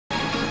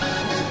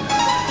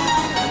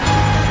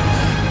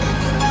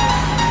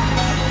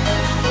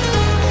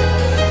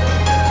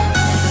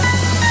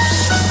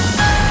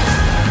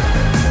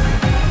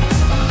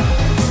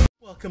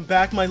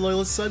back, my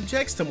loyal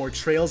subjects, to more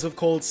Trails of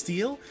Cold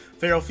Steel.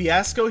 Pharaoh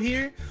Fiasco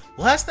here.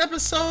 Last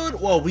episode,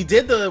 well, we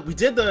did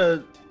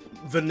the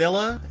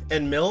vanilla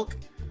and milk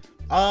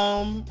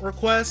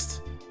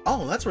request.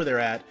 Oh, that's where they're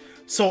at.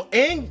 So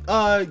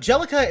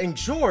Angelica and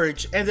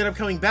George ended up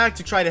coming back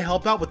to try to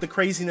help out with the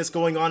craziness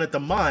going on at the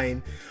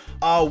mine.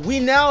 We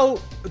now,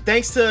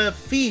 thanks to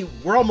Fee,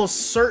 we're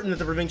almost certain that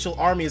the provincial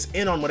army is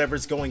in on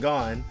whatever's going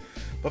on.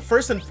 But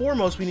first and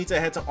foremost, we need to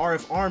head to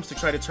RF Arms to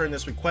try to turn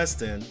this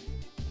request in.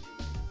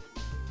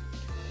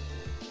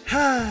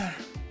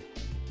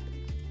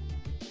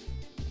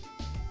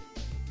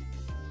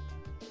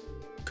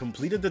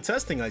 Completed the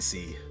testing, I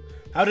see.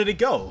 How did it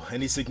go?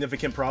 Any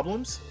significant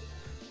problems?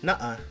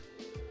 Nuh-uh.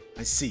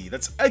 I see.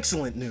 That's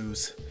excellent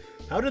news.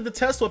 How did the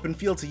test weapon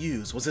feel to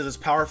use? Was it as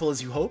powerful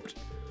as you hoped?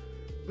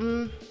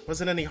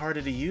 Wasn't any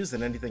harder to use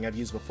than anything I've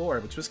used before,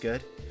 which was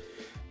good.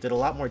 Did a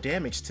lot more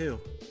damage, too.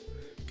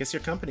 Guess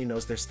your company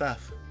knows their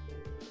stuff.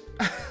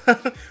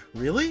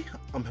 Really?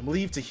 I'm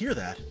relieved to hear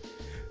that.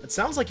 It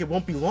sounds like it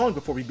won't be long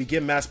before we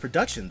begin mass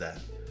production, then.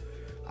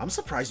 I'm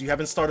surprised you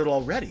haven't started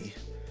already.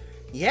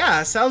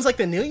 Yeah, sounds like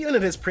the new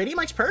unit is pretty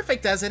much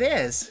perfect as it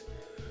is.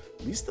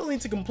 We still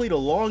need to complete a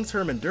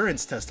long-term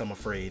endurance test, I'm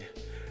afraid.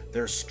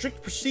 There are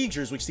strict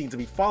procedures which need to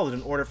be followed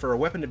in order for a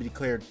weapon to be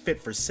declared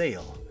fit for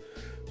sale.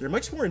 They're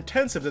much more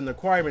intensive than the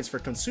requirements for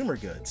consumer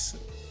goods.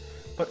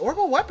 But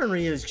orbital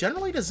weaponry is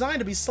generally designed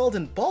to be sold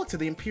in bulk to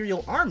the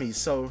Imperial Army,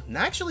 so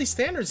naturally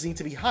standards need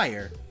to be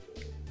higher.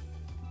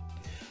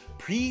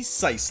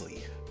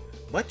 Precisely.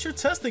 But your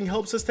testing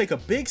helps us take a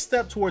big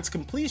step towards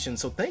completion,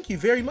 so thank you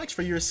very much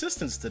for your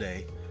assistance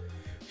today.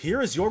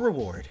 Here is your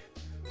reward.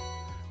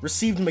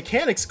 Received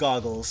mechanics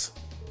goggles.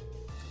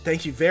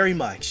 Thank you very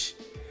much.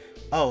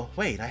 Oh,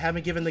 wait, I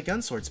haven't given the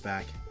gun swords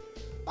back.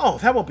 Oh,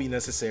 that won't be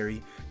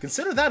necessary.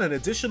 Consider that an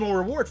additional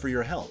reward for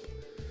your help.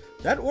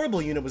 That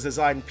orbital unit was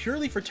designed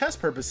purely for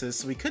test purposes,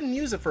 so we couldn't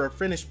use it for a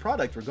finished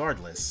product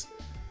regardless.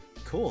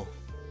 Cool.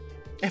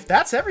 If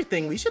that's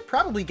everything, we should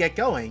probably get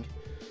going.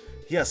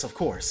 Yes, of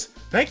course.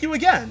 Thank you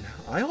again.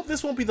 I hope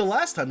this won't be the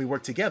last time we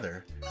work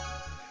together.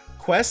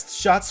 Quest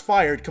shots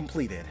fired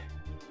completed.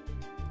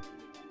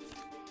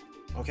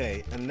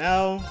 Okay, and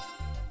now...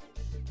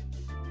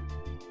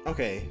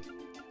 Okay.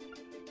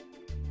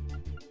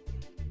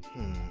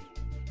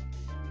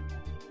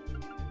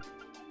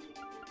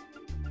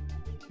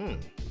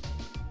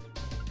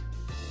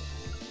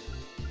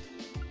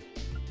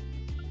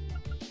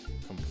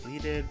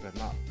 Completed, but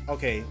not...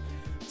 Okay.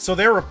 So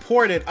they're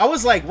reported. I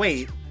was like,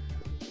 wait.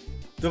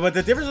 But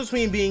the difference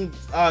between being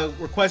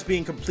requests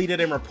being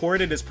completed and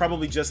reported is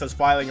probably just as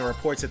filing a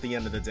reports at the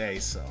end of the day,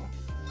 so.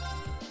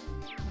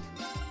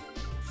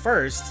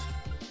 First.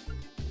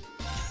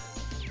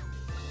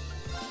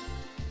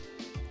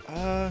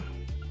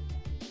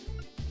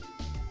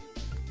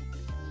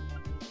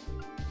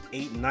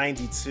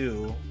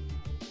 892.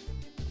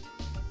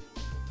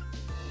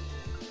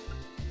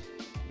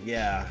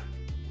 Yeah.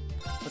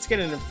 Let's get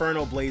an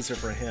Inferno Blazer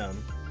for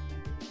him.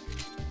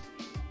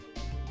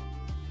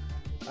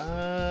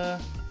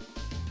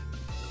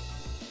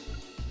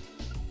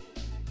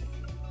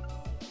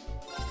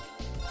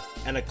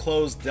 And a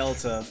closed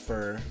Delta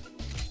for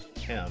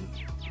him.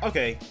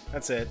 Okay,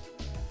 that's it.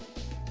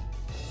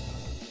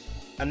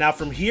 And now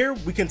from here,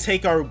 we can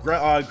take our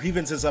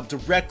grievances up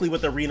directly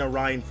with Mama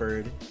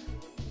Reinford.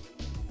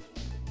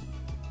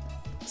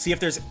 See if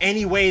there's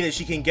any way that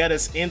she can get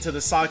us into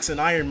the Saxon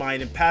Iron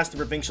Mine and past the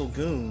provincial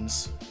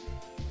goons.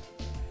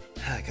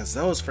 Because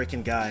those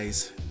freaking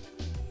guys.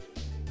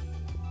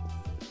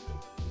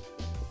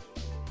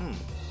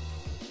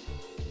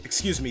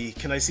 Excuse me,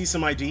 can I see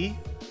some ID?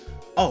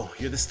 Oh,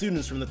 you're the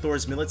students from the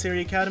Thor's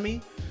Military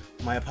Academy?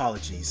 My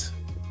apologies.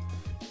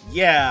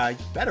 Yeah, you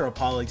better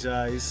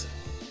apologize.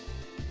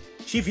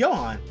 Chief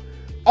Johann.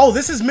 Oh,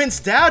 this is Mint's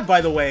dad, by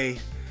the way.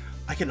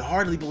 I can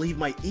hardly believe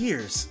my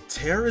ears.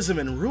 Terrorism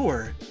and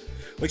Ruhr.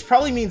 Which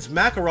probably means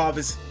Makarov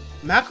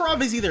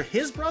is either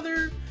his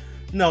brother?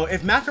 No,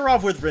 if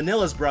Makarov were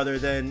Ranilla's brother,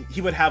 then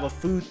he would have a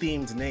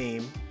food-themed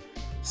name.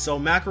 So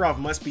Makarov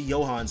must be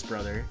Johann's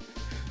brother.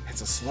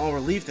 It's a small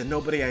relief that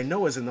nobody I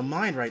know is in the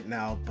mine right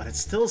now, but it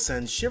still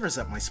sends shivers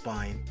up my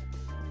spine.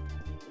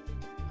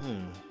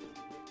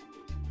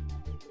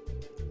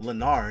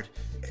 Leonard,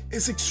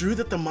 is it true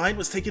that the mine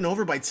was taken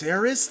over by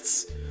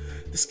terrorists?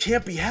 This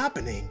can't be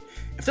happening.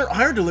 If their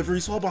iron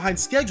deliveries fall behind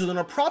schedule, then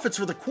our profits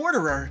for the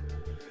quarter are...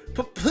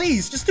 But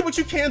please, just do what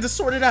you can to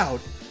sort it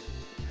out.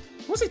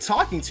 Who was he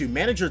talking to?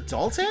 Manager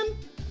Dalton?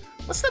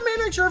 What's the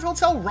manager of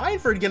Hotel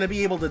Reinford gonna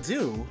be able to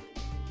do?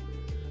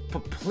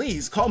 But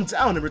please, calm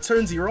down and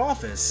return to your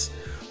office.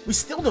 We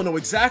still don't know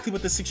exactly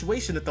what the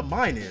situation at the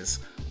mine is.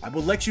 I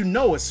will let you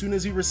know as soon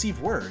as we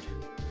receive word.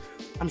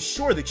 I'm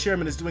sure the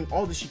chairman is doing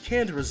all that she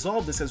can to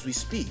resolve this as we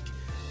speak.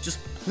 Just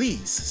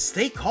please,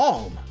 stay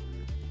calm.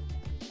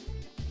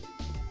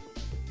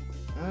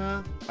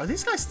 Are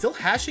these guys still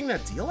hashing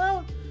that deal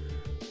out?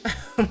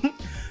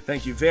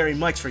 Thank you very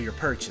much for your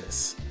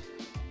purchase.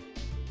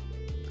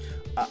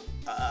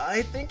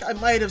 I think I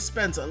might have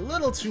spent a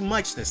little too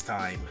much this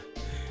time.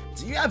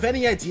 Do you have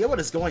any idea what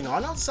is going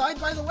on outside,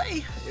 by the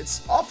way?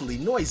 It's awfully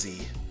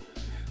noisy.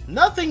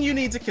 Nothing you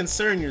need to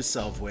concern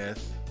yourself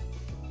with.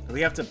 Do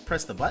we have to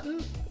press the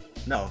button?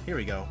 No, here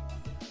we go.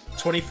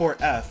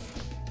 24F.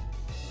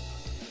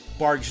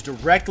 Barge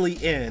directly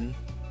in.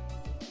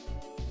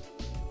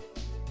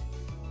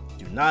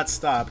 Do not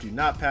stop, do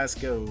not pass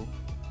go.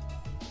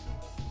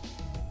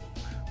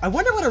 I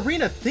wonder what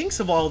Arena thinks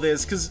of all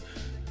this, because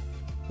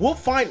we're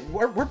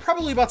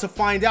probably about to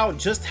find out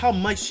just how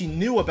much she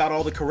knew about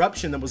all the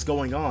corruption that was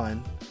going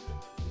on.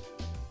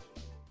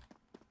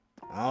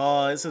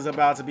 Oh, this is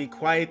about to be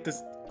quite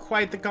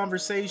the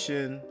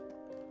conversation.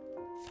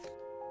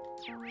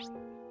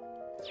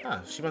 Huh,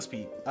 she must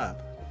be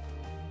up.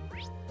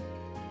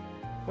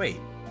 Wait.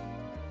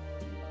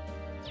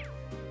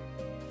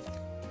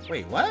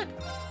 Wait, what?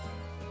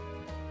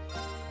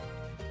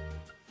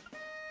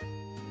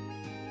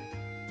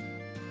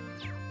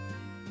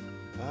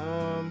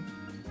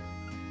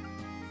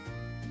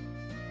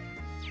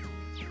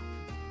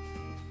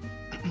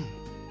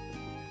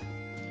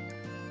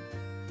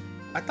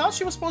 I thought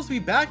she was supposed to be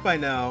back by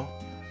now.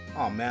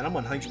 Oh man, I'm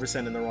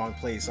 100% in the wrong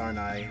place, aren't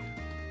I?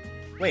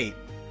 Wait.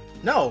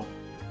 No!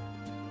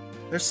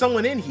 There's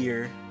someone in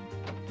here.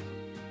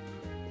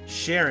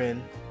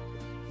 Sharon.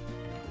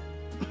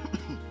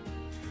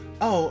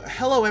 Oh,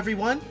 hello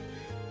everyone.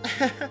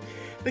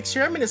 The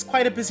chairman is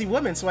quite a busy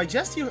woman, so I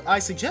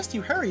suggest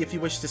you hurry if you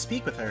wish to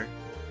speak with her.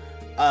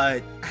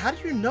 How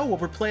do you know what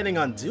we're planning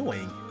on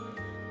doing?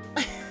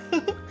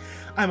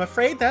 I'm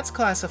afraid that's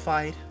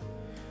classified.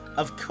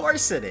 Of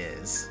course it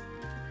is.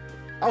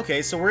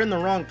 Okay, so we're in the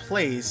wrong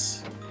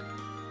place.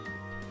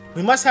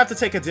 We must have to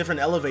take a different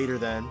elevator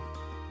then.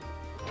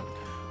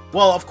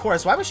 Well, of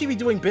course, why would she be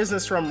doing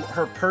business from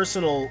her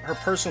personal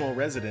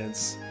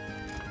residence?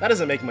 That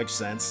doesn't make much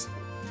sense.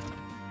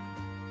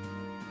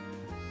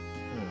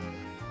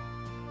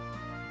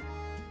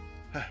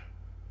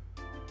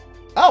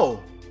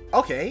 Oh,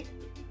 okay.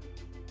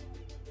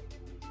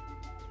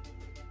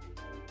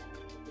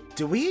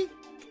 Do we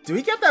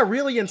get that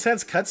really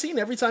intense cutscene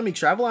every time we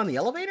travel on the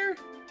elevator?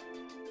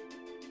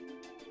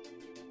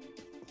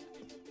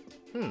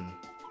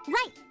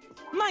 Right.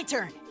 My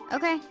turn.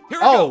 Okay.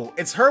 Oh,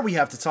 it's her we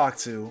have to talk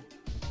to.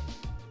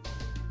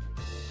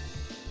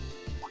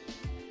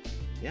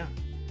 Yeah.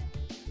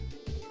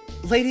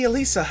 Lady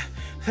Alisa,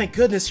 thank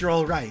goodness you're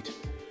all right.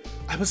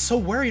 I was so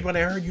worried when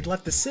I heard you'd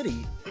left the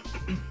city.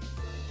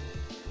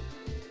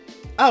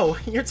 Oh,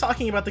 you're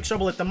talking about the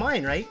trouble at the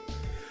mine, right?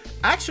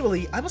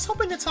 Actually, I was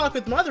hoping to talk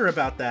with Mother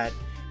about that.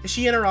 Is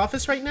she in her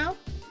office right now?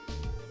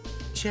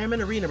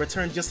 Chairman Arena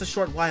returned just a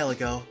short while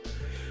ago.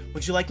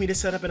 Would you like me to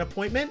set up an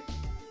appointment?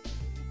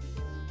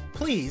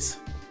 Please.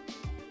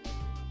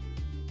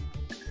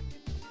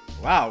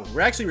 Wow,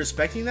 we're actually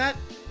respecting that?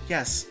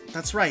 Yes,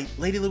 that's right.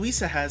 Lady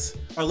Alisa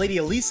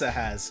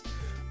has.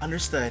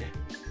 Understood.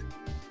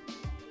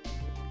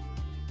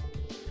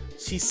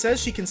 She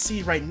says she can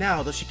see right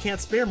now, though she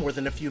can't spare more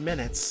than a few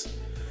minutes.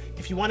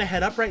 If you want to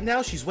head up right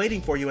now, she's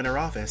waiting for you in her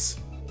office.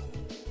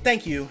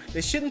 Thank you.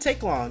 This shouldn't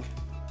take long.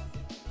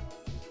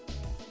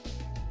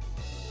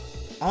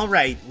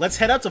 Alright, let's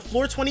head up to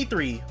floor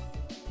 23.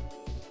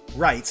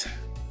 Right.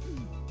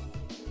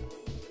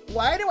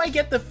 Why do I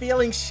get the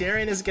feeling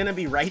Sharon is gonna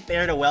be right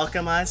there to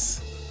welcome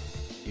us?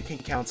 You can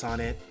count on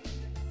it.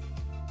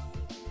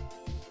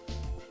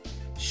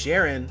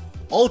 Sharon,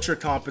 ultra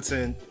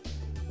competent.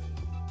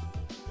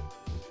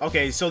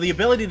 Okay, so the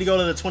ability to go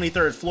to the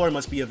 23rd floor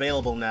must be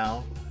available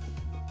now.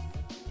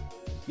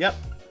 Yep.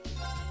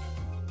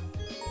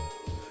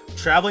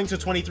 Traveling to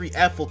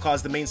 23F will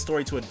cause the main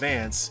story to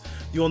advance.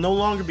 You will no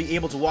longer be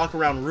able to walk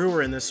around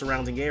Ruhr in the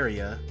surrounding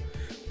area.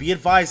 Be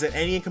advised that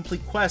any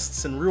incomplete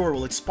quests in Ruhr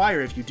will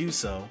expire if you do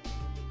so.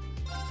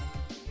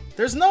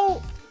 There's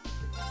no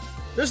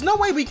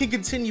way we can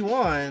continue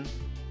on.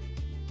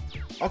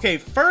 Okay,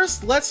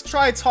 first let's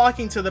try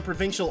talking to the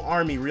provincial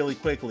army really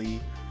quickly.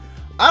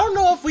 I don't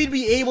know if we'd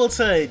be able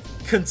to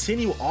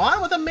continue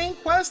on with a main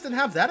quest and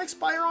have that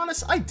expire on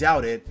us. I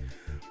doubt it.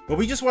 But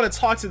we just want to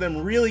talk to them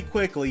really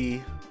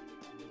quickly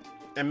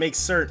and make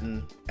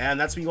certain. And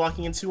that's me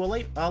walking into a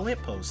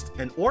lamppost.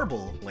 An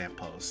orbital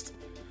lamppost.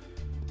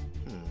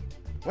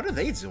 What are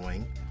they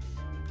doing?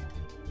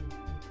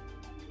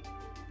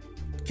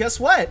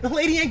 Guess what?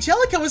 Lady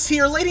Angelica was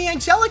here! Lady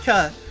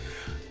Angelica!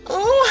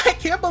 Oh, I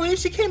can't believe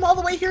she came all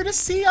the way here to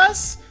see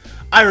us!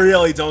 I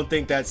really don't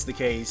think that's the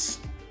case.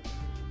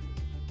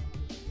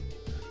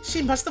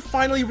 She must have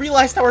finally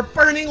realized our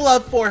burning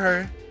love for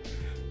her.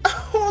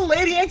 Oh,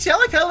 Lady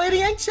Angelica!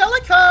 Lady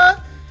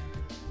Angelica!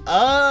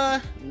 Nah.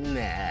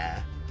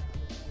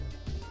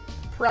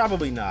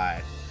 Probably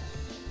not.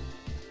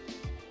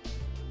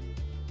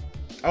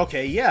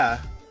 Okay, yeah.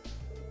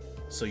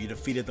 So you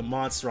defeated the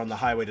monster on the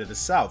highway to the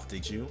south,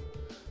 did you?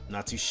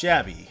 Not too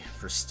shabby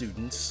for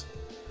students.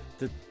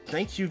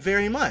 Thank you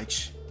very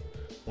much.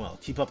 Well,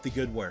 keep up the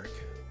good work.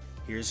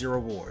 Here's your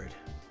reward.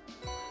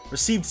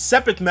 Received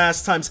Sepith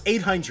Mass times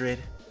 800.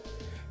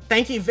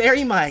 Thank you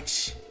very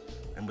much.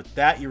 And with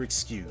that, you're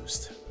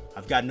excused.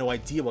 I've got no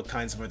idea what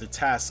kinds of other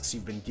tasks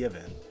you've been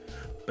given,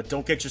 But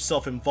don't get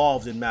yourself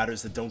involved in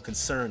matters that don't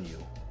concern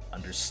you.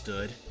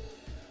 Understood?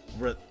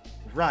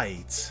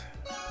 Right.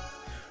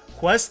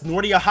 Quest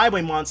Nordia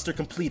Highway Monster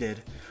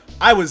completed.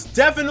 I was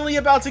definitely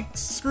about to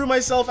screw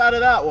myself out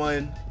of that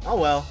one. Oh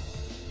well.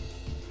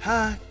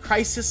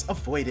 Crisis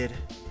avoided.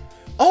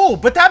 Oh,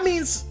 but that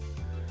means...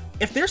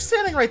 If they're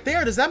standing right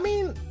there, does that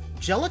mean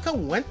Jellica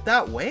went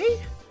that way?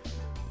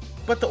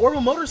 But the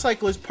orbital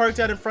motorcycle is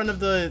parked out in front of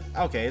the...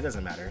 Okay, it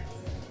doesn't matter.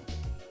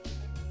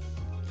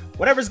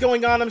 Whatever's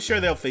going on, I'm sure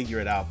they'll figure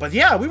it out. But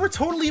yeah, we were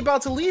totally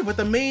about to leave with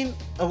the main...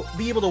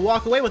 be able to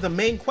walk away with the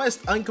main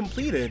quest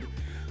uncompleted.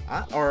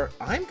 Or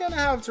I'm gonna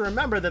have to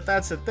remember that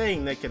that's a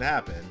thing that can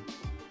happen.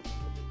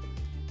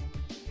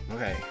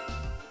 Okay.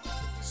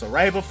 So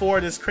right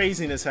before this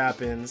craziness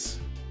happens...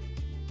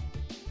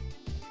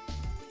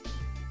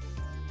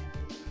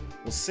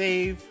 We'll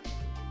save.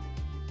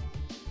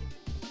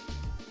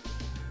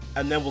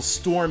 And then we'll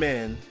storm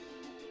in.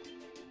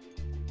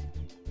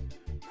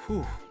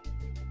 Whew.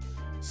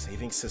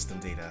 Saving system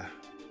data.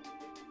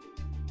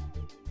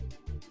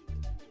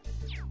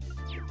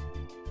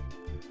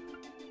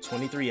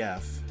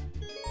 (23F).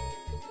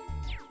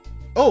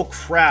 Oh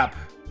crap!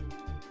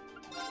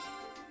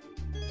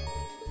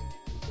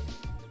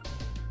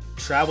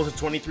 Travel to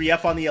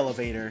 23F on the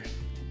elevator.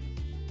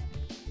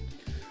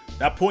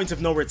 That point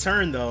of no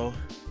return, though.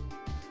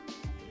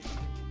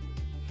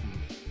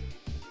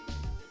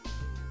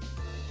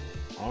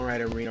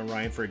 Alright, Mama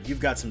Reinford, you've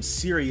got some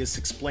serious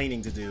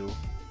explaining to do.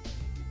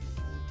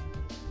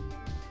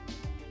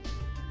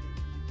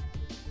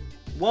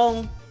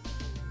 Well,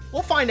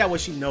 we'll find out what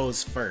she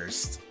knows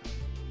first.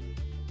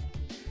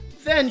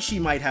 Then she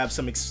might have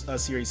some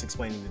serious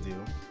explaining to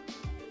do.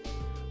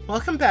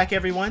 Welcome back,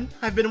 everyone.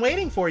 I've been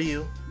waiting for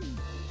you.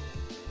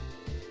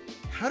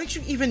 How did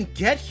you even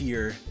get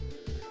here?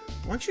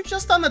 Weren't you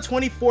just on the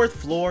 24th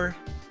floor?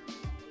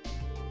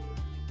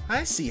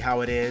 I see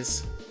how it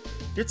is.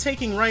 You're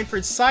taking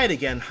Reinford's side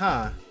again,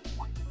 huh?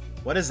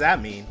 What does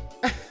that mean?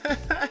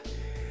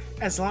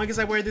 As long as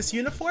I wear this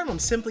uniform, I'm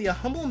simply a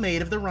humble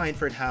maid of the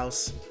Reinford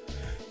house.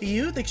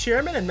 You, the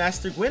chairman, and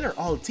Master Gwyn are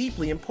all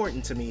deeply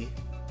important to me.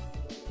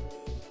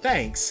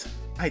 Thanks,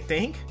 I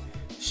think.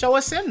 Show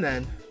us in,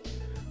 then.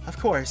 Of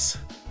course.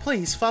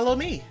 Please follow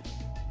me.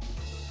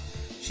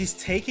 She's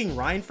taking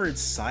Reinford's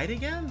side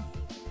again?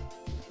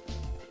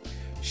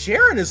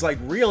 Sharon is, like,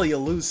 really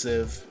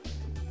elusive.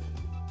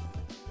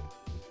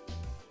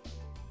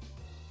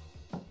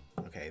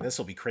 Okay, this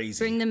will be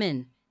crazy. Bring them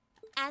in.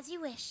 As you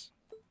wish.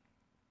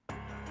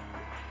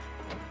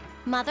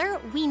 Mother,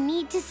 we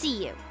need to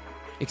see you.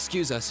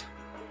 Excuse us.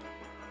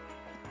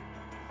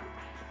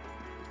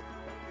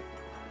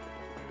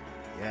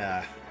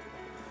 Yeah.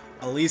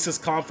 Alisa's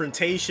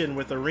confrontation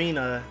with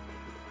Irina.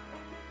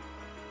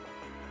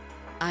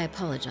 I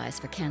apologize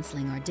for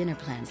canceling our dinner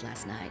plans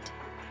last night,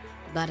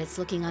 but it's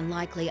looking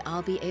unlikely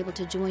I'll be able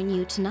to join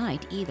you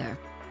tonight either.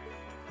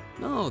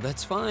 No,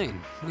 that's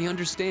fine. We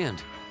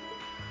understand.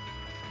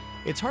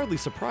 It's hardly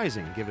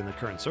surprising given the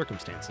current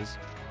circumstances.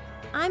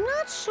 I'm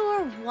not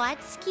sure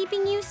what's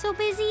keeping you so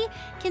busy,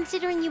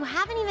 considering you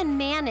haven't even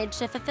managed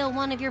to fulfill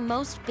one of your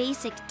most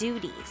basic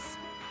duties.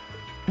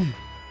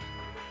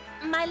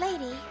 My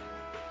lady,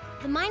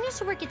 the miners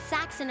who work at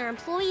Saxon are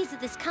employees of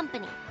this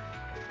company.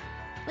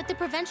 With the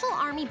Provincial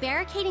Army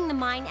barricading the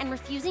mine and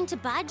refusing to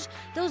budge,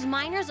 those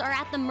miners are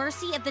at the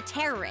mercy of the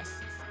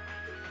terrorists.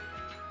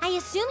 I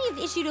assume you've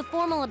issued a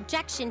formal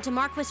objection to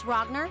Marquis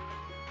Rogner?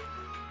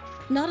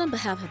 Not on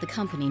behalf of the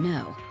company,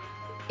 no.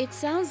 It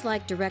sounds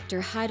like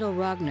Director Heidel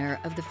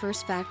Rogner of the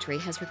First Factory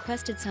has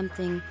requested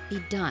something be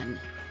done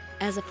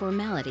as a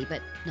formality,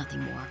 but nothing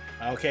more.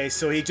 Okay,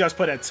 so he just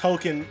put a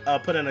token,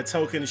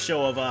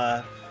 show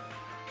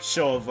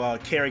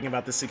of caring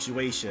about the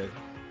situation.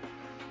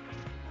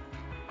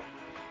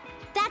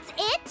 That's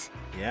it?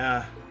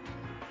 Yeah.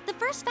 The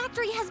First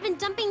Factory has been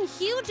dumping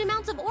huge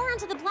amounts of ore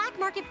onto the black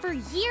market for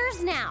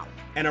years now.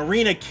 And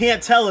Irina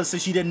can't tell us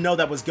that she didn't know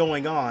that was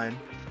going on.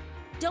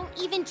 Don't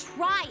even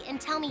try and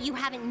tell me you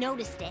haven't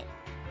noticed it.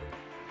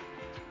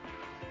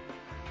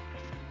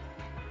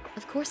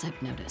 Of course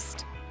I've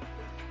noticed.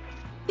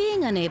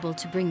 Being unable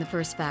to bring the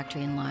First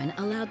Factory in line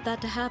allowed that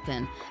to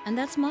happen, and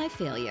that's my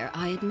failure,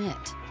 I admit.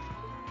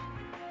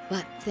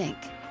 But think,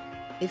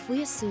 if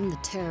we assume the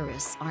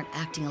terrorists aren't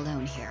acting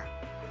alone here,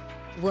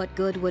 what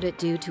good would it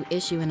do to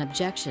issue an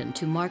objection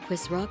to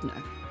Marquis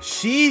Rogner?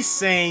 She's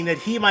saying that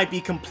he might be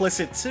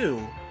complicit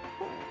too.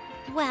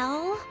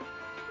 Well...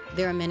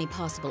 There are many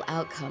possible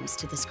outcomes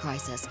to this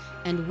crisis,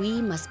 and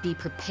we must be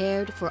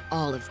prepared for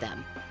all of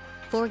them.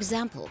 For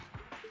example,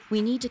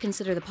 we need to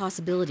consider the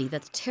possibility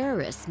that the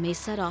terrorists may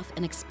set off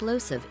an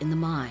explosive in the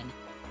mine,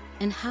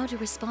 and how to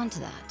respond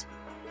to that.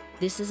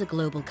 This is a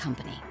global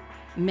company.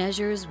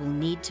 Measures will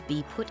need to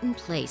be put in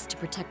place to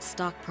protect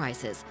stock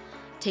prices,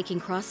 taking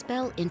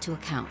Crossbell into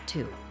account,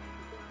 too.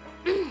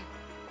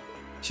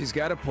 She's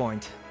got a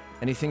point.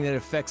 Anything that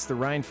affects the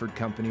Reinford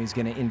company is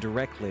going to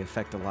indirectly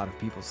affect a lot of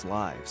people's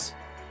lives.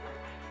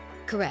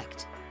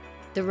 Correct.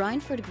 The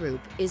Reinford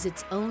Group is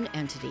its own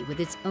entity with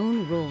its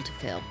own role to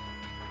fill.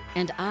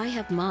 and I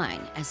have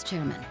mine as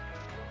chairman.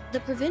 The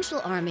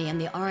Provincial Army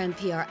and the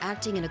RMP are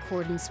acting in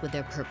accordance with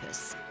their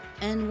purpose,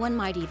 and one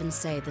might even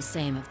say the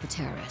same of the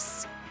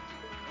terrorists.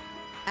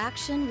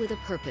 Action with a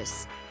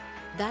purpose,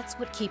 that's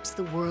what keeps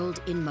the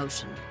world in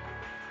motion.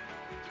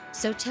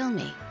 So tell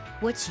me,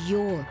 what's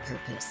your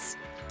purpose?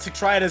 To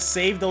try to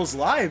save those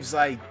lives,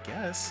 I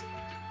guess.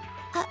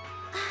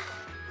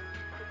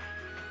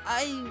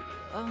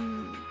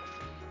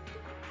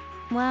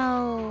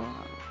 Well...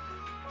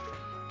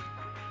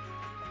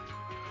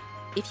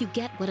 If you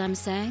get what I'm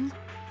saying,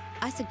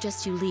 I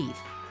suggest you leave.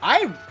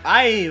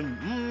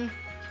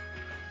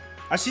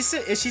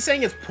 Is she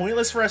saying it's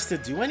pointless for us to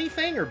do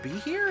anything or be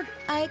here?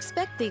 I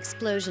expect the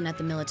explosion at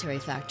the military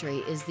factory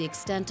is the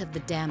extent of the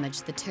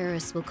damage the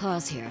terrorists will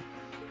cause here.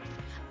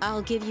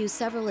 I'll give you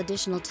several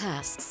additional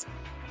tasks.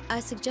 I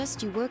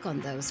suggest you work on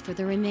those for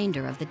the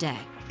remainder of the day.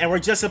 And we're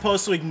just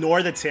supposed to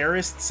ignore the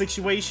terrorist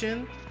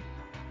situation?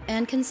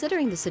 And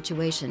considering the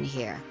situation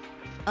here,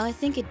 I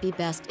think it'd be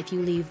best if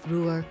you leave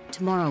Ruhr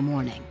tomorrow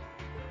morning.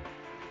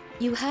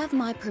 You have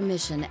my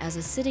permission as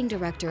a sitting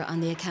director on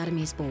the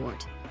Academy's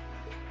board.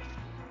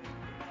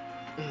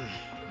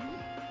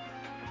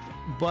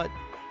 But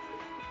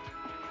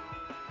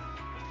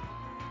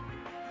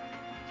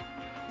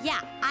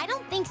Yeah, I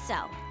don't think so.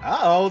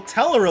 Uh-oh,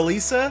 tell her,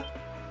 Alisa.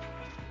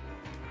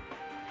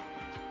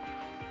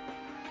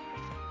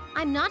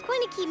 I'm not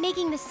going to keep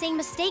making the same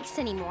mistakes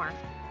anymore.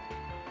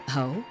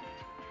 Oh?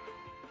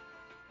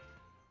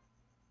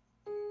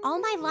 All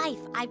my life,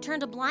 I've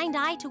turned a blind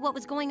eye to what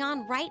was going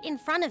on right in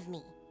front of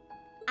me.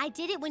 I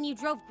did it when you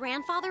drove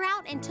Grandfather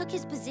out and took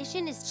his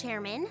position as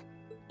chairman.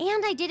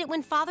 And I did it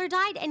when Father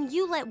died and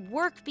you let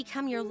work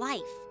become your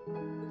life.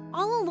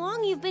 All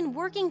along, you've been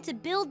working to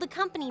build the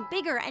company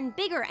bigger and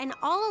bigger, and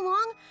all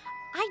along,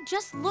 I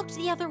just looked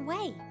the other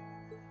way.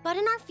 But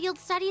in our field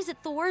studies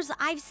at Thor's,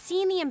 I've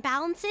seen the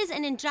imbalances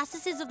and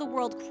injustices of the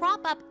world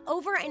crop up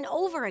over and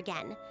over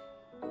again.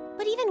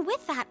 But even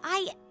with that,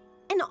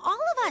 and all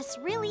of us,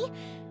 really,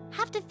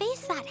 have to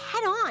face that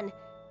head on.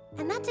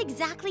 And that's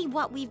exactly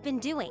what we've been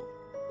doing.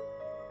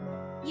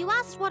 You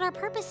asked what our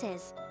purpose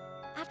is.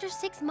 After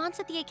 6 months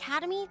at the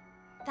Academy,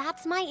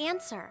 that's my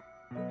answer.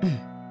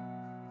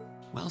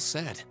 Well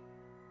said.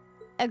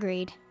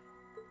 Agreed.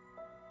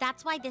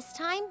 That's why this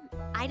time,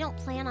 I don't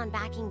plan on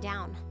backing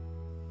down.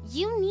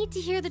 You need to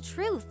hear the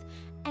truth,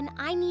 and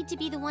I need to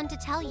be the one to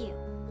tell you.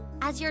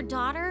 As your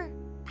daughter,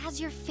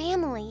 as your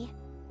family,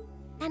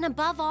 and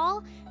above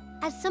all,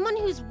 as someone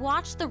who's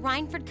watched the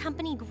Reinford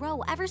company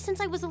grow ever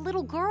since I was a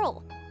little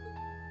girl.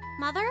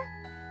 Mother,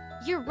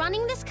 you're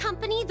running this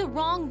company the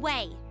wrong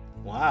way.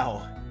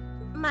 Wow.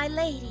 My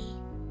lady.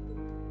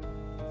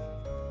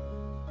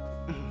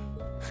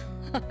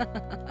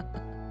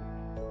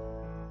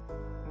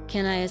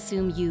 Can I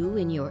assume you,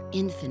 in your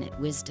infinite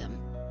wisdom,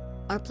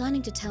 are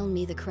planning to tell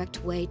me the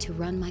correct way to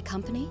run my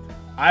company?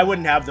 I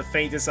wouldn't have the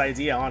faintest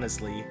idea,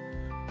 honestly.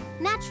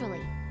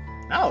 Naturally.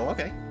 Oh,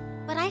 okay.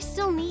 But I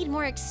still need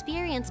more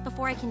experience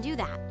before I can do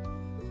that.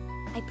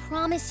 I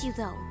promise you,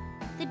 though,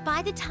 that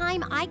by the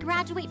time I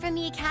graduate from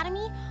the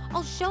Academy,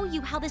 I'll show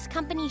you how this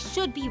company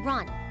should be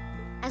run.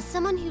 As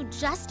someone who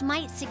just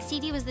might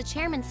succeed you as the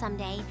chairman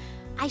someday,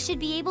 I should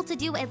be able to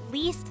do at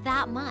least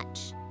that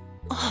much.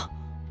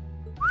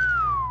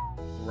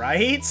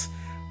 Right?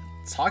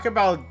 Talk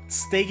about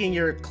staking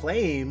your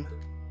claim.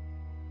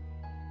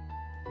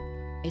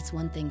 It's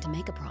one thing to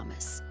make a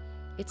promise.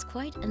 It's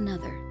quite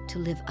another to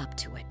live up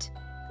to it.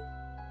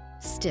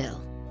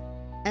 Still,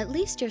 at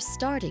least you're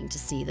starting to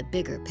see the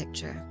bigger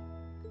picture.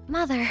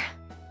 Mother.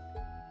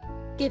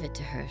 Give it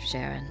to her,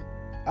 Sharon.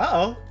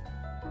 Uh-oh.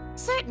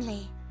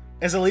 Certainly.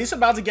 Is Alisa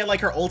about to get,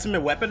 like, her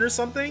ultimate weapon or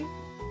something?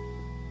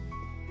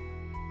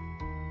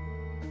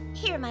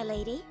 Here, my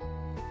lady.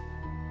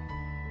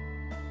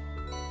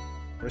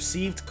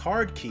 Received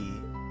card key.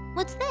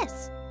 What's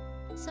this?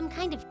 Some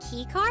kind of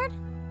key card?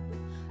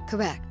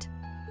 Correct.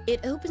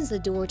 It opens the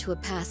door to a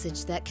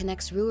passage that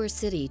connects Ruhr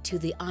City to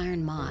the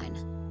Iron Mine.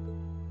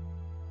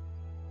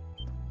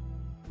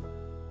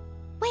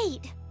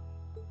 Wait.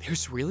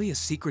 There's really a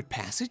secret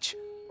passage?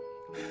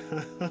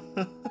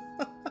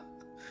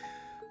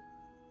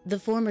 The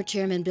former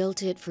chairman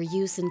built it for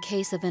use in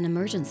case of an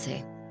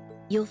emergency.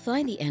 You'll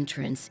find the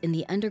entrance in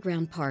the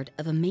underground part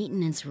of a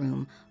maintenance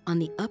room on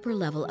the upper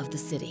level of the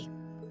city.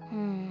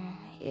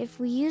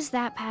 If we use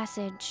that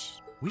passage...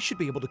 We should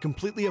be able to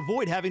completely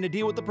avoid having to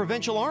deal with the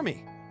Provincial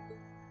Army.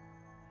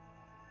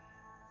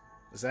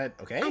 Is that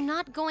okay? I'm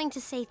not going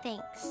to say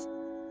thanks.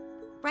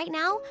 Right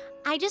now,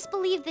 I just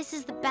believe this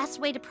is the best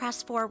way to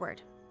press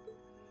forward.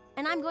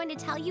 And I'm going to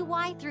tell you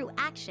why through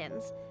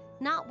actions,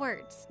 not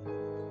words.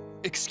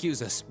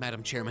 Excuse us,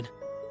 Madam Chairman.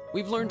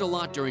 We've learned a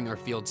lot during our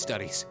field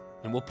studies,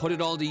 and we'll put it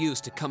all to use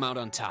to come out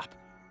on top.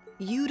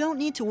 You don't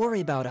need to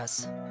worry about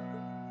us.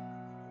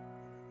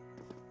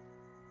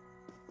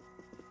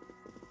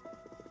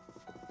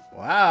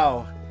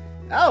 Wow.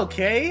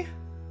 Okay.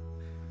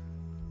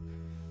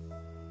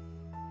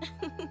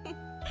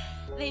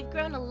 They've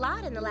grown a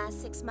lot in the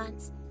last 6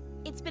 months.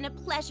 It's been a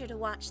pleasure to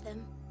watch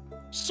them.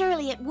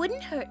 Surely it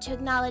wouldn't hurt to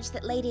acknowledge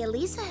that Lady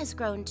Alisa has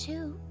grown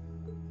too.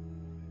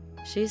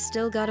 She's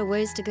still got a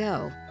ways to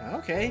go.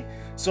 Okay.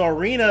 So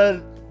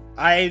Irina,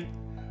 I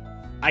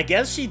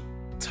guess she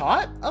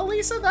taught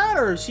Alisa that?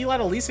 Or she let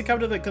Alisa come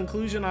to the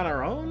conclusion on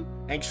her own?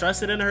 And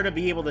trusted in her to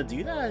be able to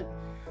do that?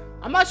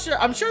 I'm not sure.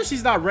 I'm sure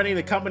she's not running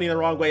the company the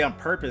wrong way on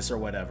purpose or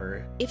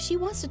whatever. If she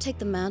wants to take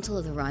the mantle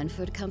of the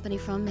Reinford company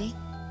from me,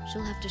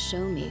 she'll have to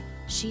show me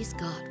she's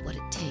got what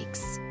it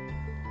takes.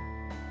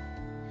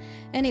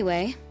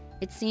 Anyway,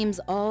 it seems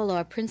all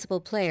our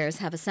principal players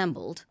have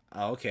assembled.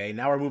 Okay,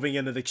 now we're moving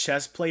into the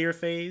chess player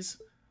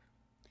phase.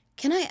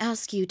 Can I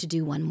ask you to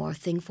do one more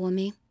thing for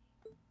me?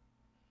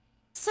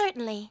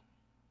 Certainly.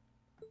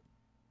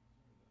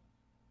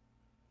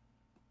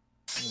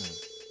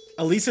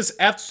 Alisa's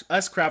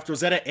S-Craft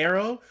Rosetta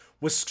Arrow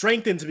was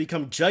strengthened to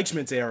become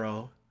Judgment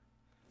Arrow.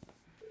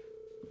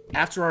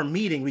 After our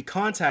meeting, we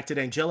contacted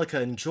Angelica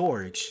and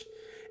George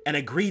and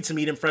agreed to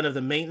meet in front of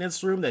the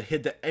maintenance room that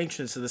hid the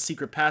entrance to the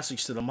secret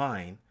passage to the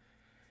mine.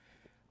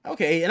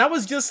 Okay, and I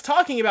was just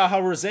talking about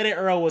how Rosetta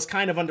Arrow was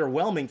kind of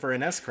underwhelming for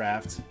an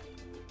S-Craft.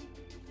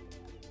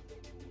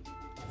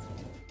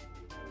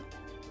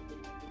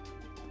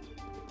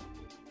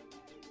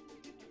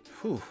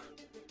 Whew.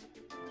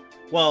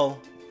 Well,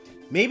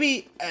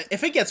 maybe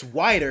if it gets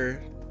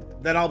wider,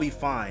 then I'll be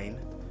fine.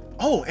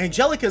 Oh,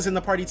 Angelica's in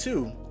the party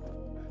too.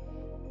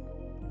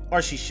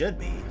 Or she should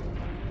be.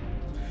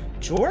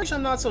 George,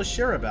 I'm not so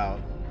sure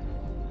about.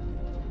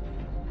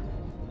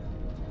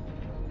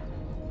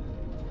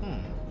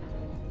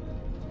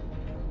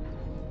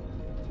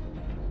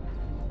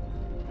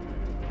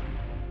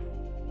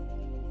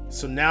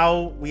 So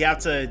now we have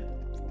to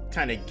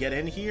kind of get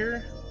in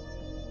here.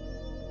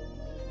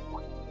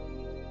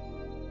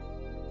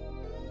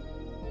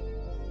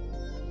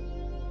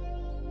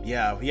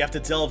 Yeah, we have to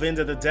delve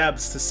into the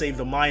depths to save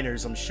the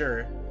miners, I'm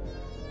sure.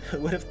 Who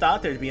would have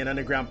thought there'd be an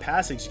underground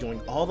passage going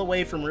all the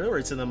way from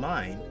Ruhr to the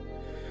mine?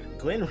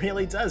 Gwen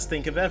really does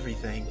think of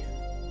everything.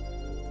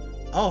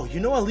 Oh, you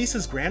know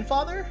Alisa's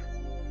grandfather?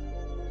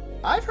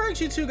 I've heard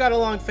you two got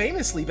along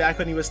famously back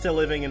when he was still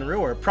living in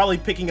Ruhr, probably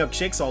picking up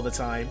chicks all the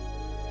time.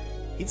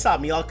 He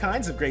taught me all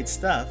kinds of great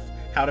stuff.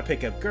 How to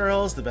pick up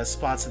girls, the best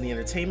spots in the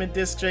entertainment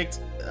district,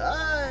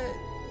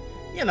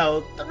 you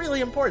know, the really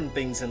important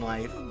things in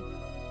life.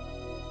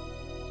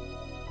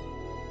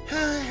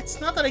 It's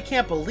not that I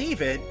can't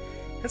believe it,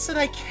 it's that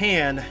I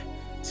can,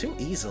 too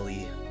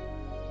easily.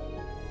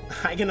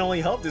 I can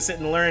only hope to sit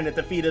and learn at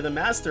the feet of the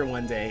master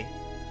one day.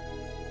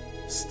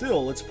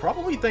 Still, it's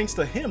probably thanks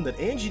to him that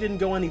Angie didn't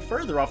go any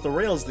further off the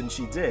rails than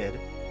she did.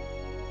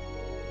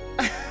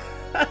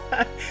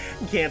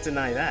 Can't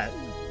deny that.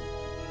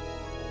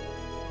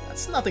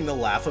 That's nothing to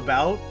laugh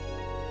about.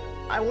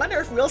 I wonder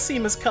if we'll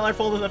seem as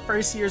colorful in the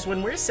first years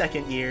when we're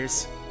second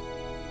years.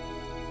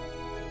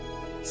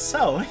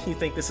 So, you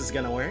think this is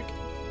gonna work?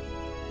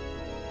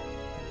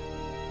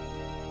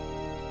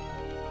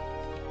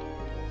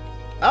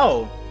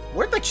 Oh,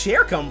 where'd the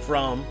chair come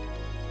from?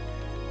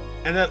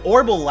 And that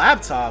orbital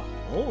laptop.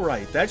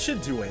 Alright, that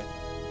should do it.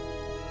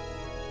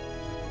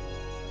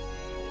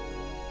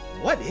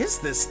 What is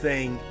this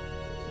thing?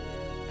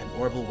 An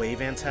orbital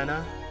wave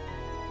antenna?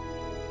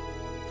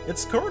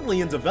 It's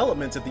currently in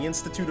development at the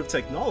Institute of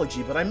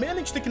Technology, but I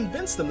managed to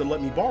convince them to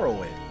let me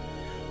borrow it.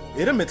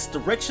 It emits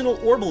directional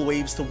orbital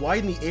waves to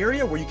widen the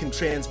area where you can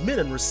transmit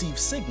and receive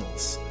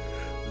signals.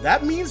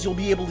 That means you'll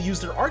be able to use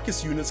their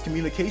Arcus unit's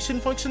communication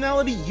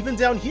functionality even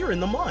down here in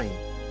the mine.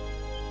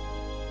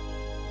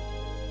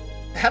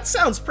 That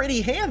sounds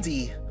pretty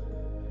handy.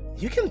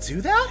 You can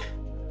do that?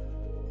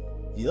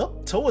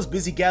 Yup, Toa's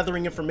busy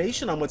gathering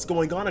information on what's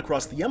going on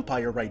across the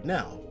Empire right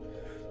now.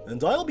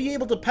 And I'll be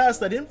able to pass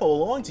that info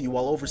along to you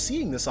while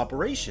overseeing this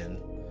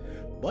operation.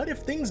 But if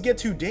things get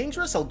too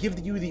dangerous, I'll give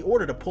you the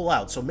order to pull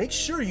out, so make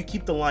sure you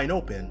keep the line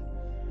open.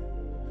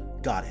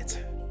 Got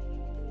it.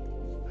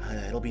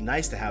 It'll be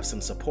nice to have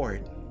some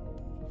support.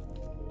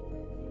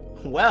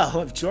 Well,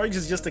 if George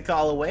is just a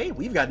call away,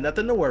 we've got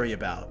nothing to worry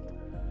about.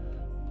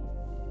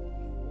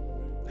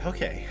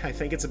 Okay, I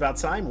think it's about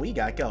time we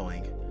got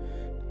going.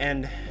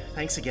 And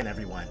thanks again,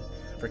 everyone,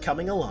 for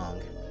coming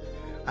along.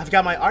 I've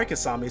got my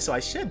Arcus on me, so I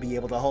should be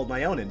able to hold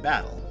my own in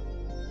battle.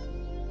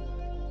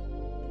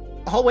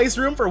 Always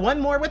room for one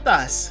more with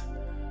us.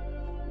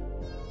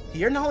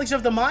 Your knowledge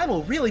of the mine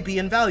will really be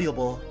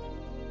invaluable.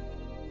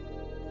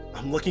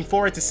 I'm looking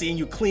forward to seeing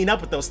you clean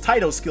up with those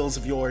Taito skills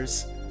of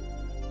yours.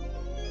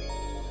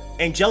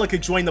 Angelica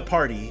joined the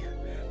party.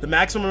 The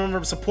maximum number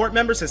of support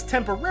members has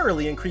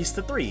temporarily increased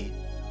to 3.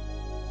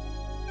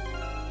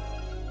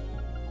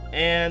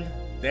 And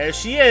there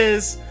she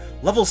is!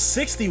 Level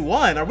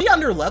 61! Are we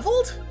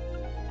under-leveled?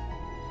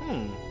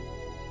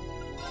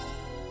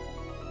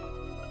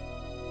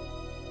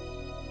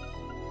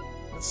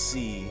 Let's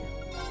see.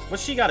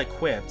 What's she got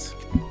equipped?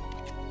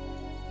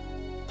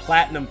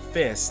 Platinum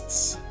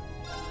Fists.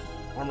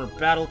 Armor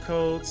Battle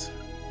Coat.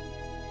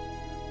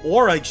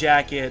 Aura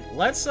Jacket.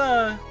 Let's,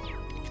 He'll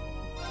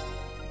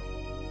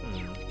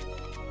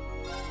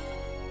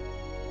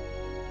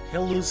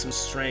lose some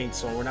strength,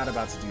 so we're not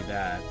about to do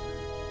that.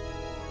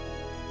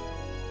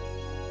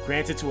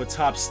 Granted to a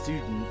top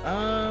student.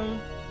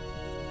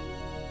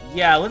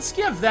 Yeah, let's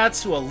give that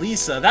to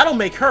Alisa. That'll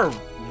make her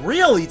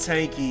really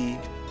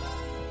tanky.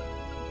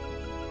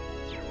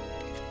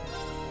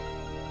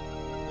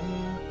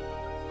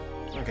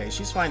 Okay,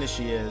 she's fine as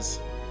she is.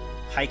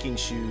 Hiking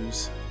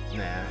shoes.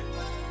 Nah.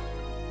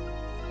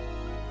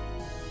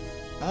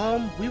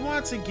 We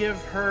want to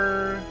give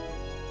her...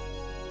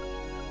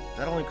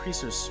 That'll increase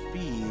her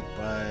speed,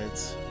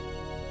 but...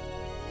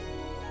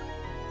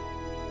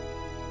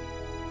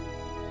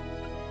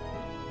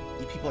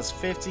 EP plus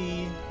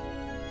 50.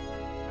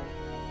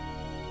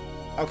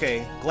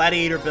 Okay,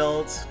 gladiator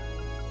belt.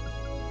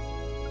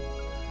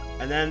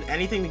 And then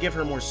anything to give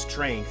her more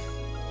strength.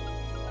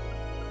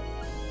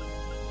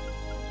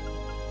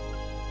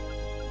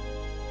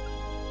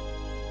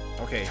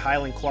 Okay,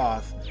 Highland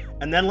cloth.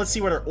 And then let's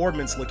see what her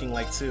ornament's looking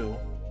like too.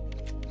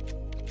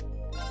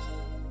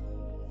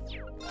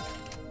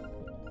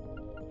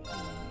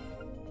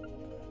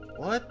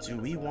 What do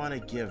we want to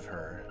give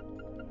her?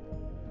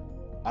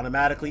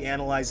 Automatically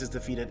analyzes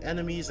defeated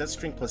enemies. That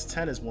strength plus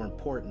 10 is more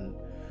important.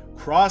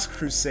 Cross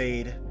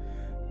Crusade.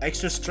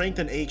 Extra strength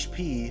and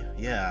HP.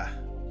 Yeah.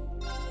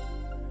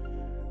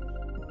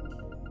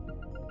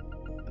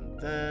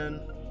 And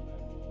then...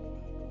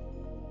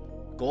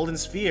 Golden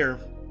Sphere.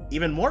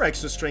 Even more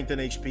extra strength and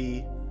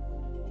HP.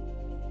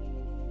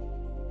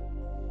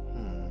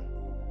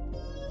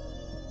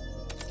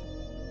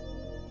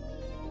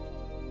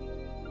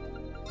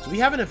 Do we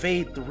have an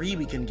Evade 3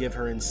 we can give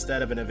her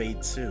instead of an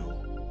Evade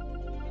 2?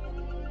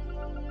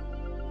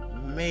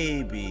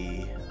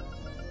 Maybe.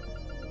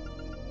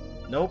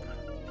 Nope.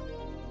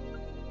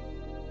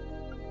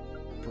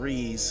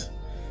 Breeze.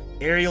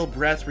 Aerial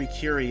Breath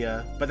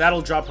Recuria. But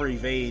that'll drop her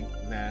Evade.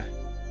 Nah.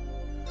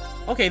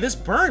 Okay, this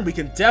burn we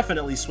can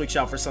definitely switch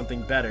out for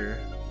something better.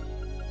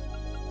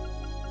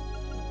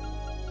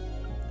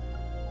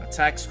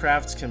 Attacks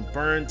crafts can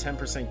burn,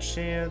 10%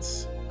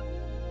 chance.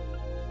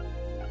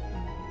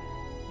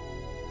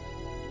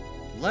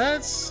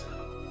 Let's...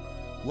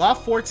 La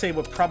Forte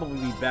would probably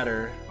be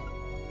better.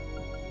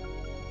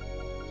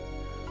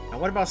 Now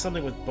what about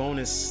something with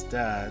bonus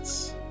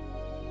stats?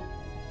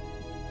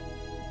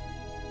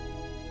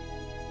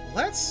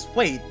 Let's...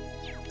 Wait.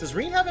 Does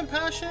Reen have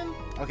Impassion?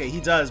 Okay, he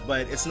does,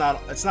 but it's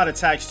not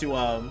attached to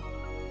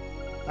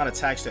not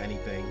attached to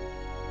anything.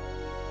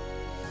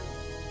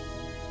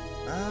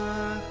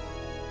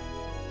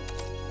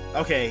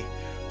 Okay.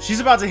 She's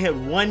about to hit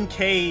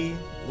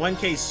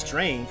 1k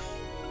strength.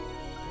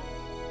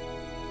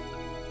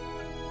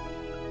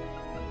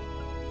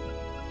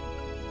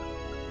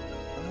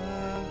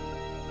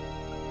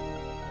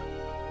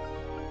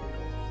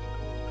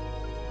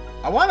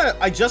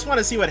 I just want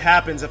to see what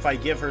happens if I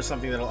give her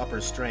something that'll up her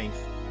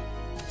strength.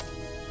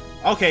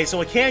 Okay, so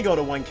it can go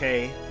to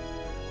 1k.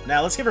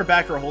 Now, let's give her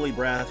back her Holy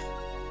Breath.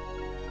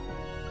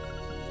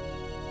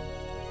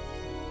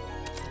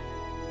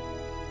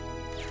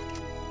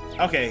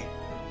 Okay.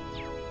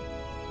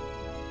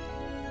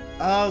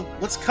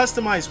 Let's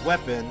customize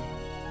weapon.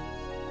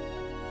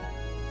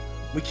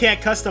 We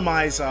can't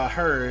customize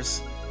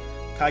hers.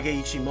 Kage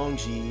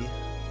Ichimonji.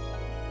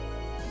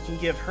 We can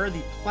give her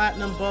the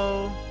Platinum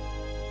Bow.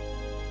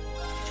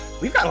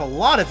 We've got a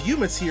lot of U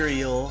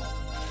material.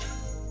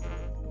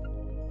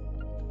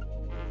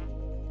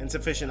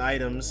 Insufficient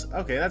items.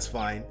 Okay, that's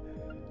fine.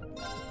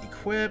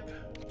 Equip.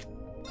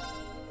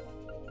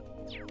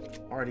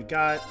 Already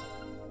got.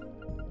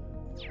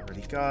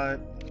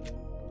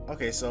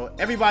 Okay, so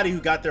everybody who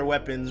got their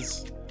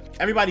weapons,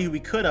 everybody who we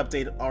could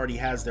update already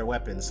has their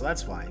weapons, so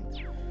that's fine.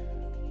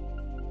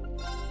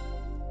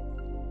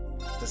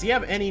 Does he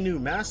have any new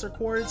Master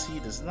Quartz? He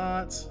does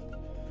not.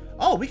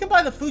 Oh, we can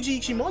buy the Fuji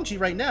Ichimonji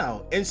right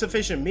now.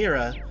 Insufficient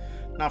Mira.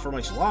 Not for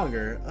much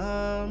longer.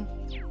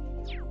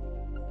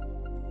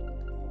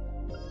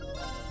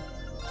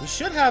 We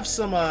should have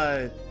some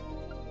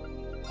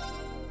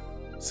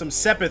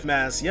Sepith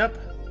Mass. Yep.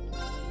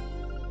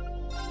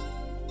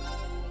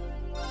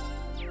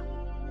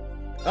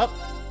 Oh,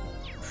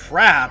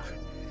 crap.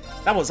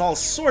 That was all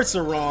sorts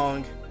of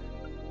wrong.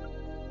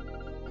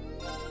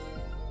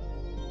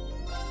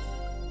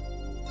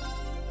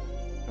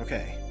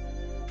 Okay.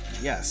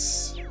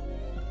 Yes.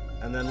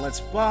 And then let's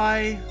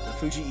buy the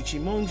Fuji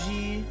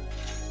Ichimonji.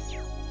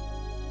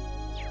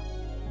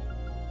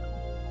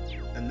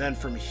 And then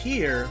from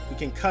here, we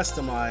can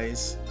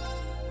customize.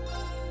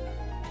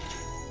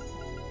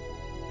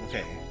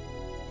 Okay.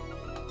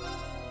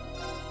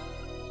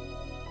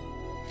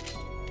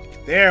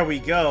 There we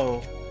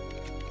go.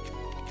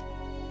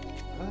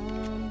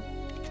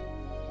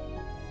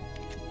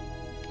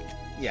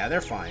 Yeah,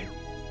 they're fine.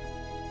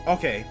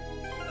 Okay.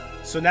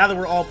 So now that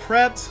we're all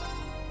prepped,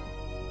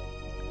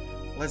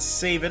 let's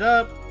save it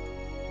up.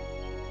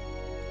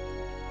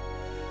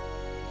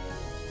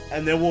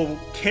 And then we'll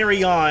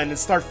carry on and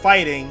start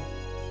fighting.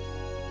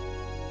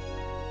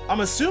 I'm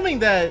assuming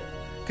that,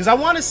 because I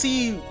want to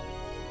see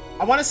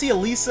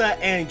Alisa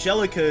and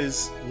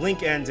Angelica's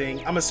link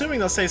ending. I'm assuming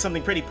they'll say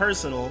something pretty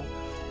personal,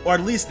 or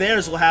at least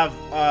theirs will have,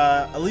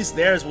 at least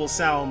theirs will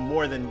sound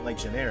more than like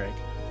generic.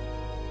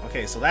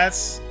 Okay, so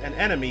that's an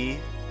enemy.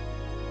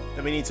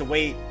 Then we need to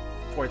wait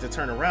for it to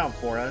turn around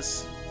for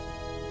us.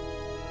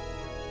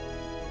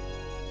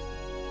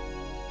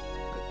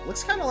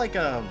 Looks kind of like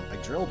a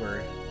drill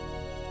bird.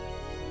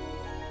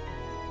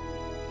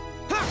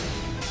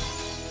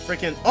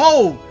 Freaking...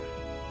 Oh!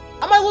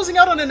 Am I losing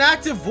out on an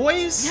active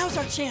voice? Now's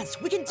our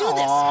chance. We can do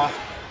Aww.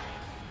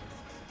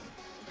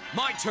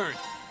 My turn.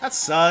 That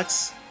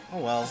sucks. Oh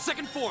well.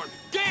 Second form,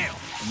 Gale.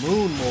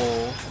 Moon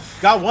Mole.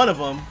 Got one of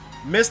them.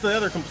 Missed the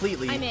other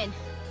completely. I'm in.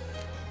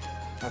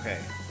 Okay.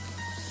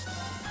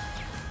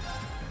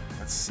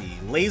 Let's see.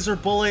 Laser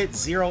Bullet,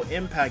 Zero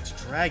Impact,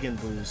 Dragon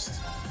Boost.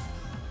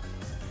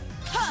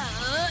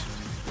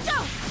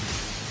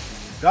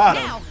 Got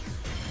him. Now.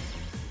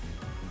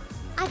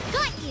 I've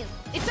got you.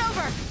 It's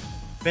over.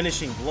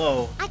 Finishing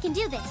blow. I can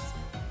do this.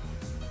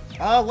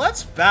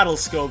 Let's Battle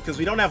Scope, because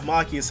we don't have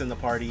Machias in the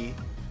party.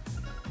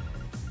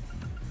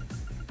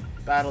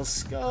 Battle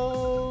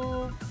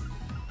Scope.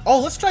 Oh,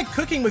 let's try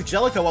cooking with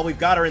Jellica while we've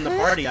got her in the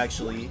party,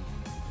 actually.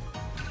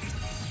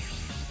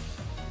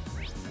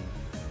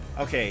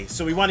 Okay,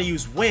 so we want to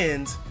use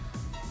Wind.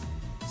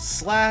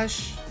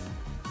 Slash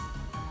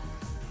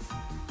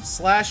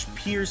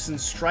Pierce and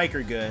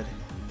Striker Good.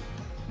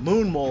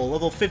 Moon Mole,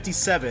 level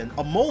 57.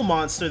 A mole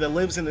monster that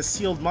lives in a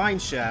sealed mine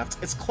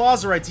shaft. Its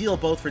claws are ideal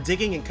both for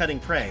digging and cutting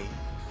prey.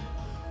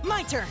 this.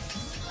 My turn.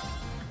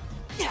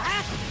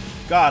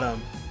 Got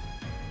him.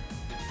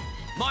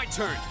 My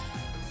turn.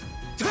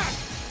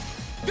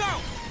 Go.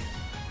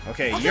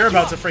 Okay, you're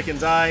about to freaking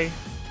die.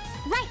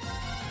 Right.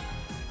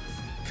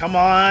 Come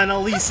on,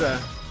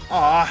 Alisa.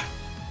 Aw.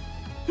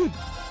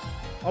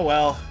 Oh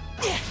well.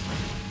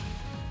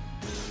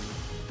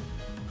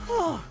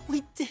 Oh,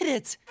 we did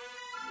it.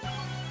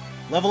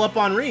 Level up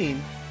on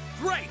Reen.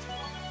 Great.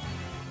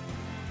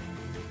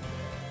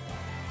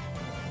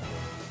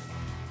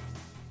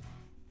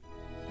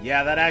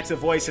 Yeah, that active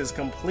voice is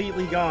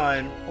completely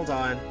gone. Hold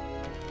on.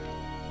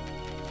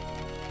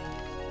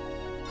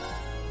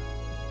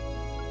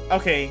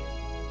 Okay.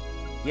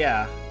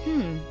 Yeah.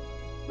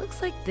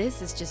 Looks like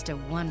this is just a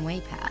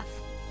one-way path.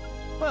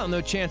 Well,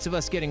 no chance of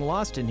us getting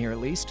lost in here at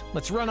least.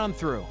 Let's run on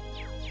through.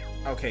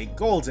 Okay,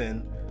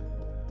 Golden.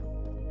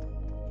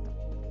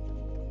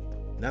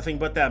 Nothing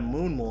but that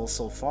Moon Mole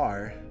so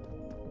far.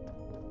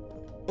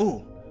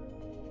 Ooh.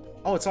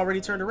 Oh, it's already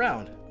turned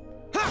around.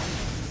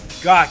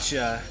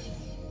 Gotcha.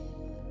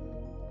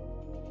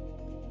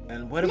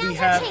 And what do we Now's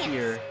our have chance.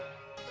 here?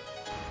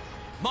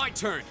 My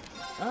turn.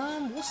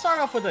 We'll start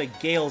off with a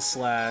Gale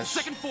Slash.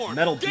 Second form,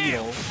 Metal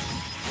Gale. Beetle.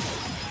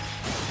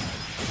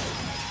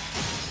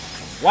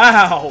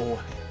 Wow!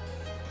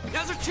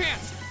 Now's a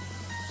chance.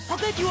 I'll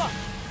pick you up.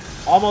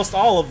 Almost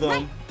all of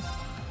them.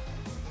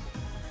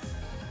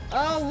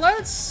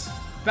 Let's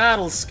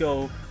Battle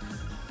Scope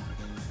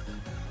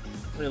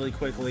really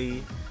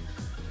quickly.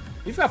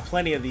 We've got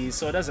plenty of these,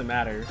 so it doesn't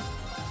matter.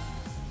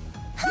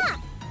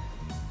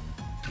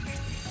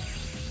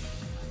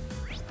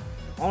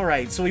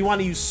 Alright, so we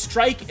want to use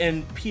Strike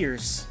and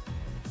Pierce.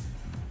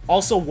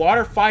 Also,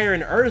 Water, Fire,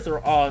 and Earth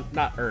are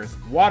not Earth.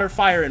 Water,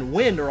 Fire, and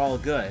Wind are all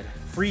good.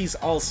 Freeze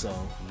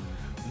also.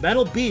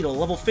 Metal Beetle,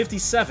 level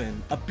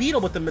 57. A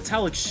beetle with a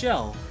metallic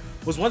shell.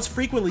 Was once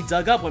frequently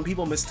dug up when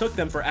people mistook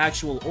them for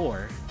actual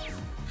ore.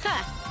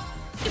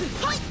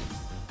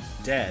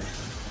 Dead.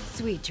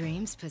 Sweet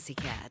dreams,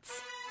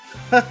 pussycats.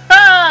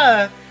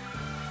 Haha!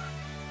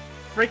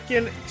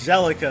 Freaking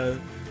Jellica.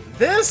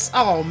 This,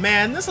 oh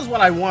man, this is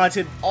what I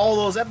wanted all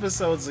those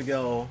episodes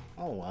ago.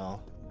 Oh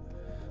well.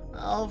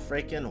 Oh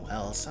freaking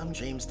well, some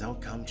dreams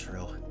don't come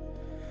true.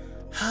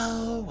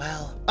 Oh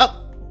well.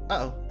 Oh!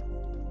 Uh-oh.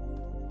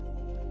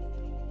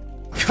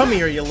 Come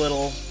here, you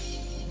little...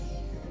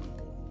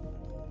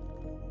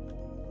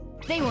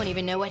 They won't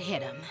even know what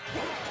hit them.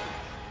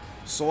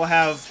 So we'll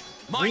have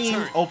My Green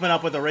turn. open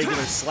up with a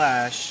regular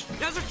slash,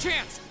 Now's a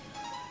chance.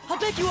 I'll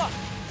pick you up.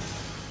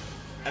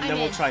 and I'm then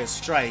we'll in. try a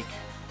strike.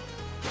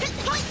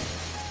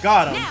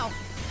 Got him! Now!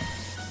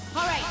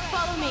 All right,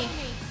 follow me.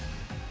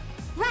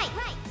 Right.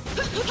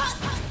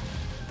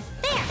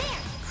 There.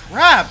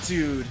 Crap,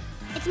 dude!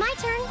 It's my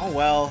turn. Oh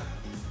well.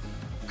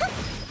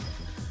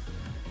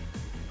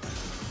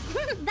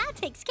 That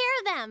takes care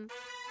of them.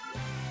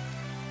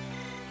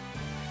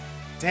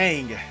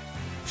 Dang.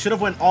 Should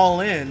have went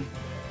all in.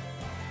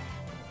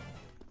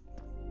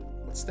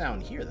 What's down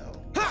here, though?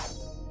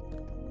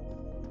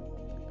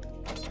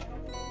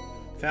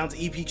 Found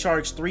EP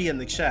Charge 3 in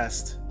the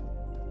chest.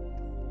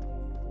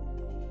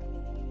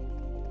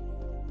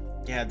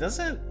 Yeah, it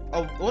doesn't...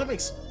 Oh, what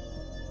makes...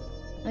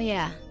 Oh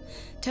yeah,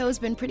 Toe's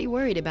been pretty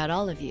worried about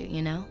all of you,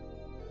 you know?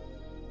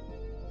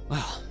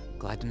 Well,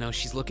 glad to know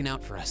she's looking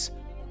out for us.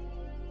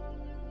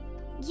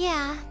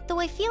 Yeah, though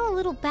I feel a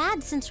little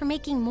bad since we're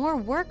making more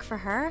work for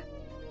her.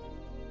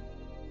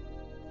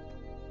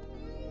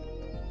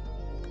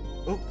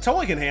 Oh,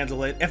 Toa can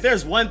handle it. If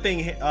there's one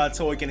thing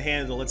Toa can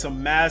handle, it's a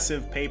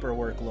massive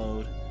paperwork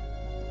load.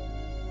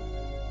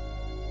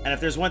 And if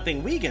there's one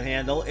thing we can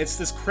handle, it's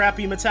this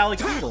crappy metallic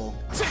beetle.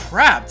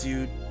 Crap,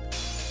 dude.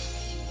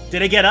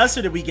 Did it get us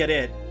or did we get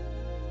it?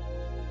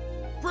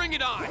 Bring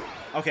it on!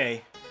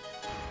 Okay.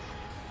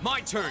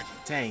 My turn!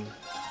 Dang.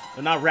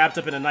 They're not wrapped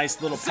up in a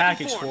nice little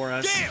package for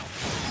us. Gale!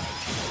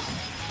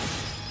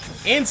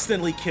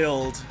 Instantly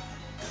killed.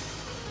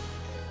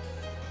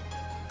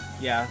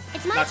 Yeah,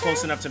 It's my not turn.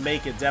 close enough to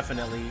make it,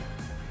 definitely.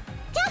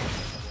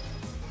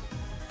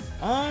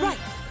 Right.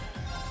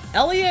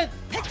 Elliot?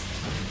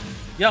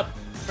 Yep,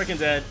 freaking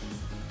dead.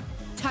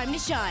 Time to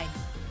shine.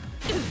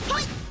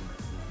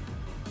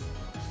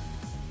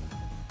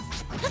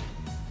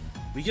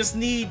 We just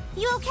need...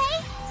 You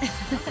okay?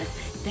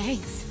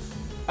 Thanks.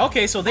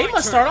 Okay, so they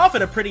must start off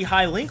at a pretty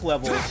high Link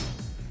level.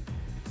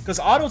 Because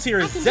auto tier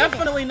is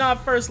definitely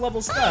not first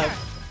level stuff.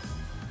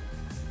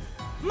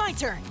 My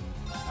turn.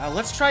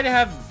 Let's try to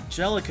have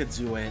Jellica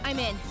do it. I'm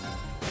in.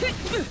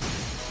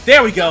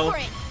 There we go. For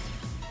it.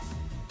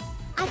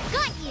 I've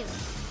got you.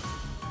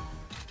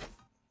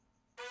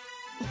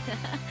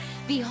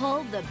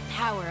 Behold the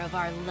power of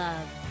our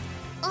love.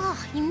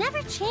 Oh, you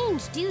never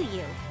change, do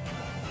you?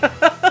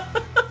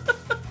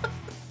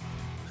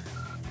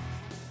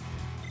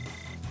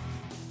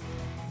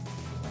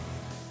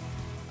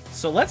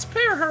 So let's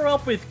pair her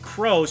up with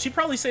Crow. She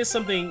probably says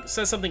something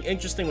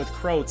interesting with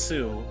Crow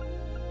too.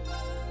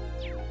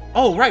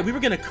 Oh right, we were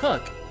gonna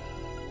cook.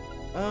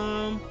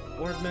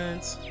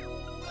 Ordnance.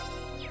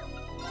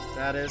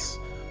 Status.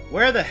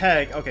 Where the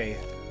heck? Okay.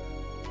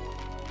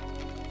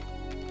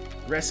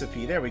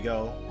 Recipe, there we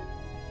go.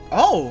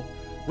 Oh!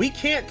 We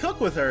can't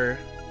cook with her.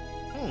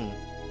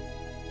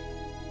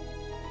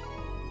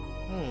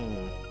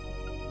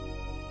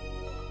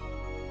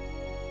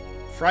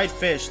 Fried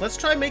fish. Let's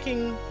try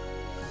making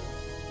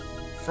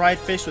fried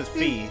fish with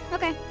Fee.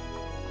 Okay.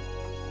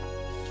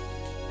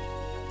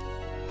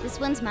 This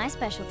one's my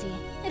specialty.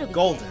 It'll be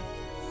Golden.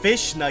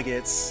 Fish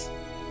nuggets.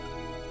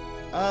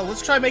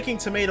 Let's try making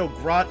tomato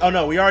gratin. Oh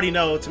no, we already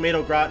know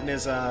tomato gratin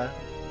is her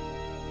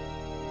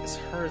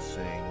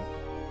thing.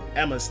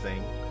 Emma's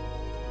thing.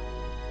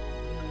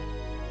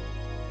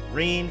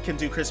 Reen can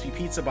do crispy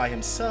pizza by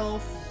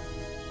himself.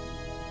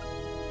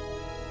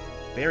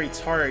 Berry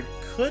tart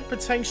could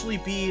potentially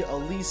be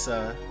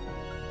Alisa.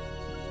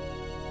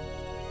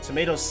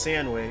 Tomato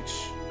sandwich.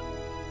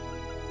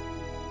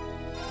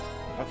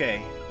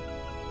 Okay.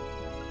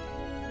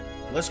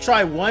 Let's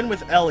try one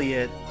with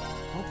Elliot.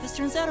 Hope this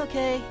turns out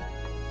okay.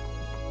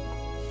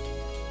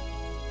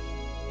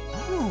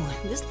 Oh,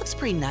 this looks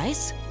pretty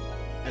nice.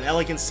 An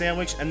elegant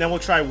sandwich, and then we'll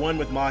try one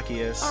with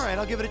Machias. All right,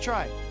 I'll give it a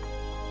try.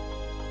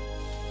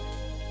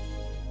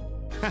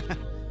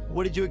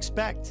 What did you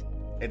expect?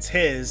 It's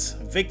his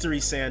victory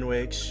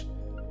sandwich.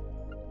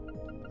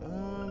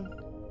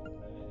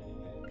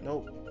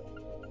 Nope.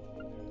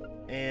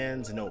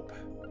 And nope.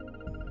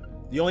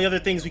 The only other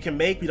things we can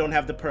make, we don't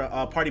have the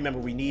party member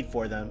we need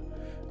for them.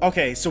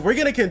 Okay, so we're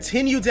gonna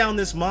continue down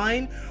this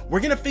mine.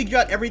 We're gonna figure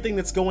out everything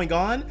that's going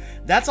on.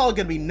 That's all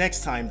gonna be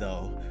next time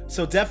though.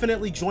 So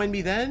definitely join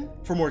me then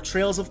for more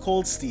Trails of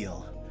Cold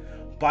Steel.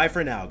 Bye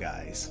for now,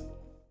 guys.